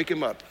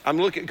him up. I'm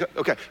looking,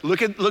 okay,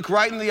 look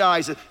right in the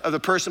eyes of the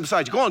person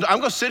beside you. Go on, I'm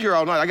gonna sit here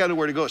all night. I got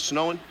nowhere to go, it's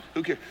snowing,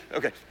 who cares?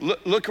 Okay,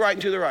 look right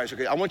into their eyes,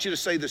 okay? I want you to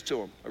say this to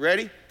them,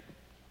 ready?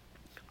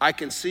 I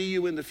can see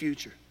you in the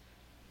future.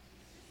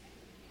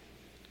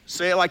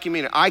 Say it like you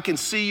mean it. I can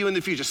see you in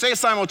the future. Say it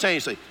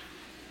simultaneously.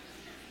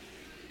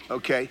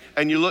 Okay,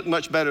 and you look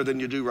much better than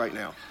you do right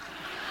now.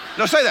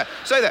 No, say that.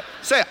 Say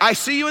it. I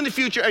see you in the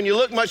future and you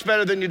look much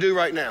better than you do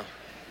right now.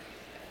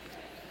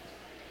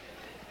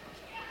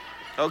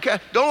 Okay,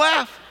 don't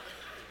laugh.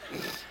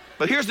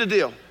 But here's the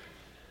deal.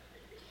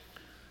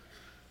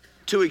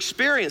 To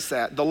experience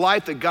that, the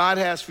life that God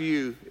has for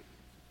you,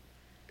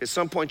 at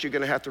some point you're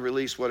gonna have to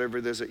release whatever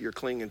it is that you're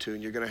clinging to,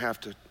 and you're gonna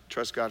have to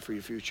trust God for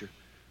your future.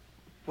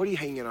 What are you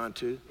hanging on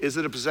to? Is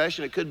it a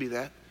possession? It could be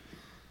that.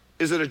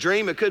 Is it a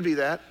dream? It could be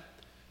that.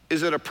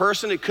 Is it a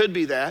person? It could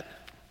be that.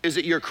 Is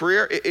it your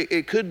career?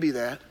 It could be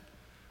that.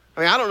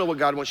 I mean, I don't know what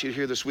God wants you to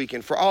hear this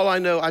weekend. For all I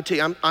know, I tell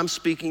you, I'm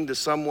speaking to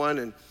someone,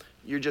 and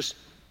you're just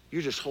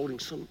holding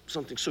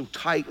something so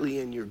tightly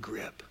in your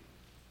grip.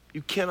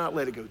 You cannot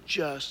let it go.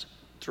 Just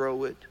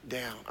throw it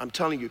down. I'm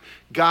telling you,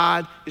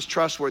 God is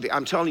trustworthy.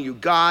 I'm telling you,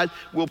 God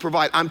will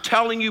provide. I'm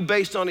telling you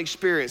based on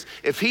experience.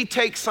 If he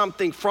takes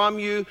something from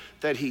you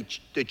that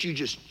you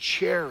just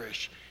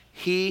cherish,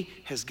 he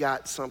has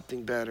got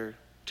something better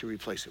to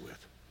replace it with.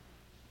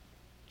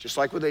 Just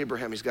like with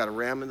Abraham, he's got a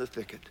ram in the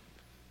thicket.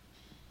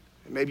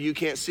 And maybe you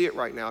can't see it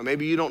right now.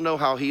 Maybe you don't know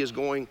how he is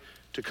going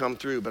to come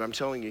through, but I'm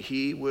telling you,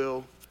 he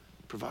will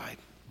provide.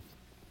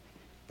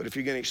 But if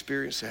you're gonna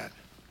experience that,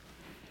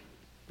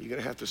 you're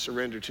gonna have to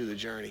surrender to the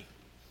journey.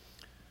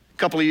 A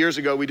couple of years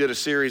ago, we did a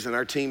series and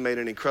our team made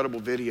an incredible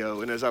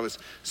video. And as I was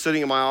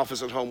sitting in my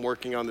office at home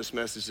working on this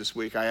message this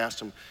week, I asked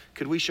them,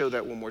 could we show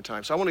that one more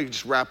time? So I wanna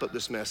just wrap up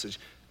this message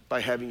by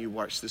having you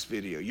watch this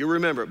video. You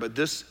remember it, but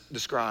this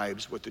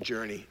describes what the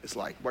journey is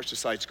like. Watch the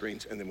side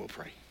screens and then we'll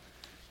pray.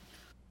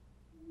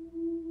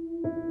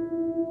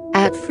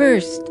 At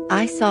first,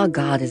 I saw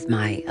God as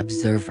my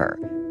observer,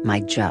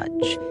 my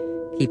judge,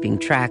 keeping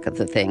track of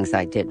the things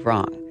I did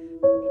wrong.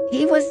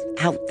 He was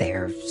out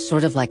there,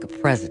 sort of like a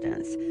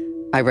president.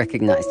 I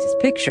recognized his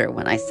picture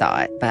when I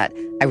saw it, but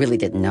I really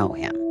didn't know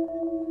him.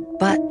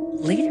 But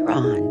later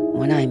on,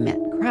 when I met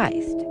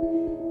Christ,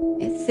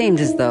 it seemed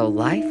as though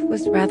life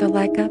was rather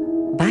like a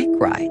bike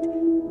ride,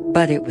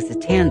 but it was a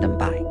tandem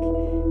bike,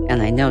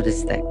 and I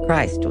noticed that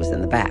Christ was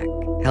in the back,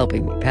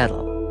 helping me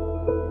pedal.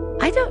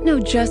 I don't know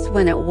just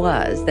when it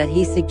was that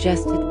he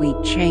suggested we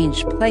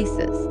change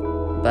places,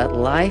 but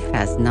life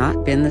has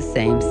not been the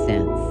same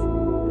since.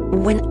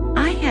 When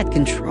I had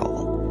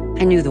control,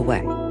 I knew the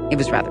way. It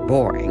was rather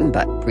boring,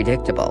 but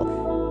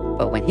predictable.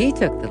 But when he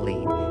took the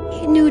lead,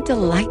 he knew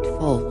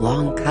delightful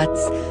long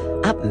cuts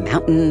up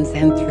mountains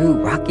and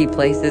through rocky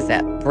places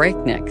at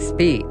breakneck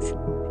speeds.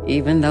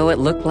 Even though it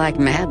looked like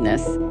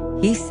madness,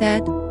 he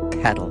said,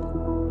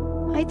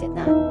 pedal. I did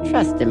not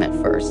trust him at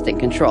first in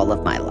control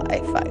of my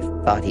life. I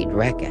thought he'd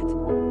wreck it.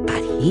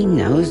 But he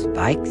knows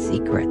bike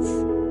secrets,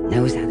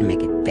 knows how to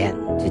make it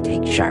bend to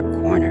take sharp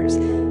corners,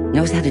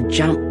 knows how to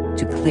jump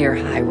to clear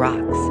high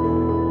rocks,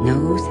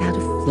 knows how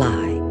to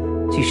fly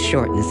to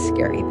shorten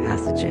scary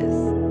passages.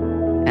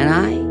 And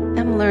I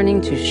am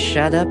learning to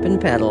shut up and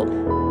pedal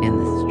in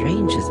the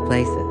strangest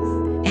places,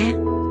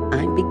 and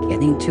I'm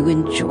beginning to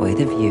enjoy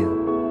the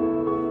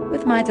view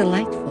with my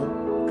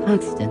delightful,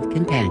 constant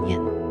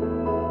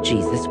companion,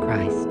 Jesus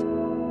Christ.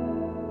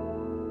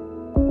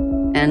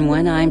 And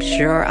when I'm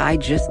sure I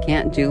just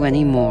can't do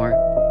any more,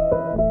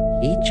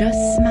 he just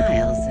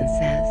smiles and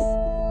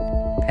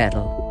says,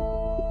 pedal.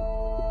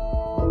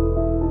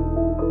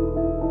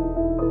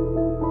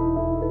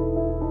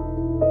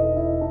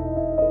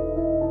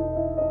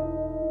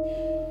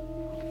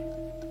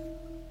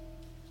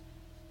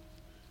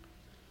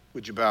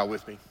 bow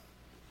with me?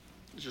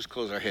 Let's just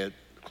close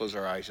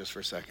our eyes just for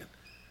a second.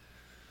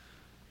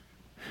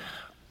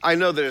 I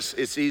know that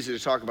it's easy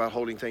to talk about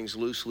holding things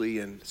loosely,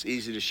 and it's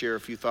easy to share a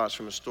few thoughts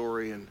from a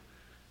story and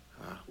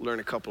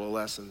learn a couple of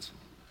lessons.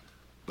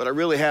 But I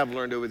really have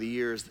learned over the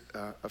years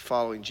of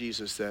following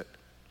Jesus that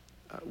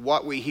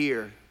what we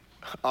hear,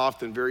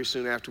 often very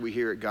soon after we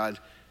hear it, God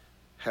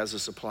has a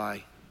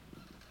supply.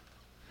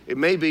 It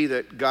may be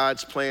that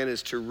God's plan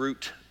is to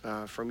root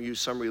from you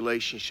some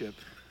relationship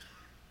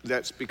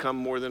that's become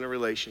more than a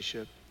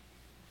relationship.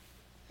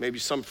 Maybe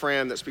some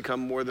friend that's become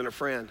more than a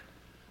friend.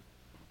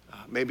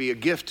 Maybe a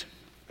gift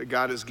that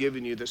God has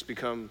given you that's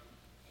become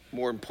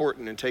more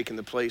important and taken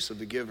the place of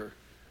the giver.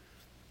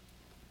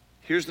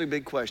 Here's the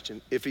big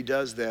question. If he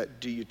does that,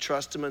 do you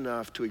trust him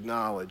enough to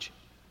acknowledge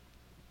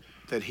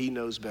that he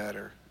knows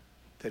better,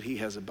 that he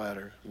has a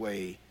better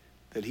way,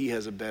 that he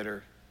has a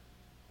better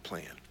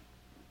plan?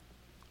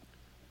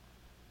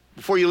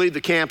 Before you leave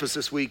the campus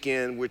this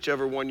weekend,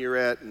 whichever one you're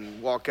at,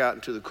 and walk out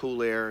into the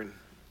cool air and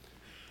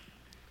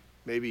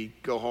maybe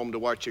go home to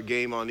watch your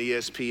game on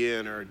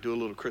ESPN or do a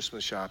little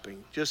Christmas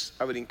shopping,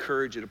 I would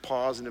encourage you to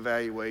pause and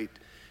evaluate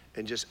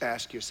and just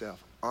ask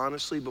yourself,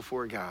 honestly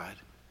before God,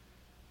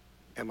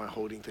 am I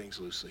holding things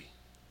loosely?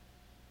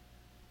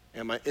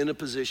 Am I in a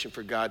position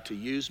for God to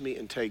use me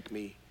and take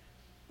me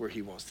where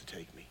he wants to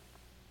take me?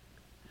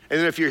 And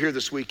then if you're here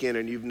this weekend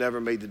and you've never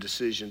made the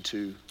decision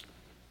to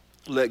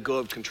let go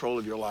of control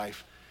of your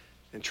life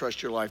and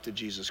trust your life to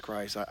Jesus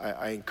Christ,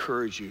 I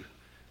encourage you,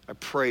 I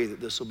pray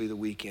that this will be the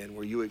weekend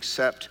where you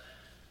accept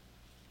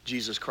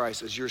Jesus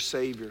Christ as your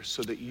Savior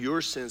so that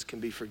your sins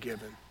can be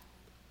forgiven,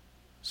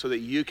 so that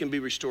you can be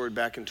restored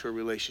back into a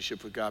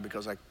relationship with God,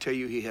 because I tell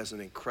you, he has an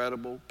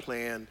incredible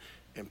plan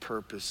and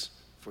purpose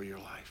for your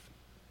life.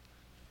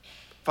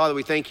 Father,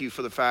 we thank you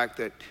for the fact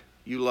that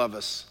you love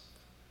us.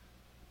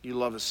 You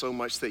love us so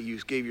much that you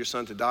gave your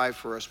son to die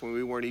for us when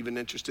we weren't even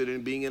interested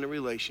in being in a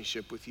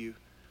relationship with you.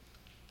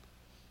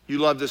 You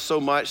loved us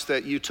so much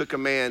that you took a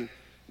man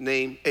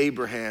named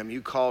Abraham.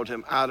 You called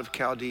him out of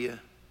Chaldea.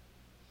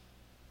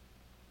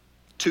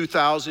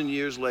 2,000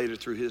 years later,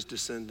 through his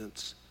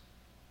descendants,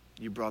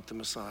 you brought the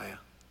Messiah.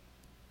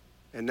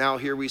 And now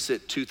here we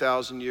sit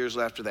 2,000 years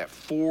after that,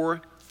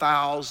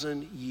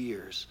 4,000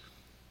 years.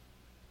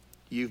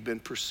 You've been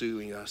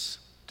pursuing us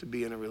to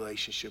be in a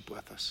relationship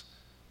with us.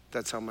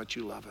 That's how much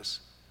you love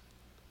us.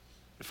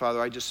 And Father,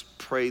 I just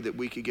pray that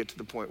we could get to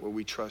the point where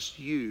we trust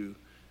you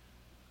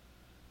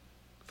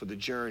for the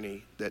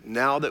journey that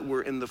now that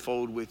we're in the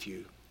fold with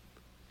you,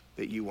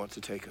 that you want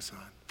to take us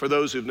on. For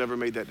those who've never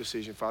made that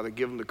decision, Father,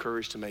 give them the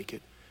courage to make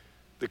it,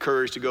 the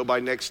courage to go by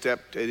next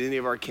step at any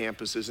of our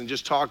campuses and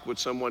just talk with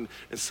someone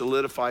and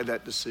solidify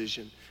that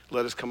decision.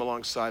 Let us come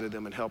alongside of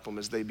them and help them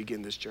as they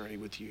begin this journey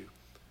with you.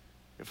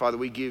 And Father,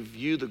 we give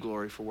you the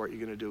glory for what you're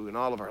going to do in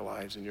all of our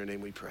lives. In your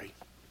name we pray.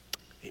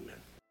 Amen.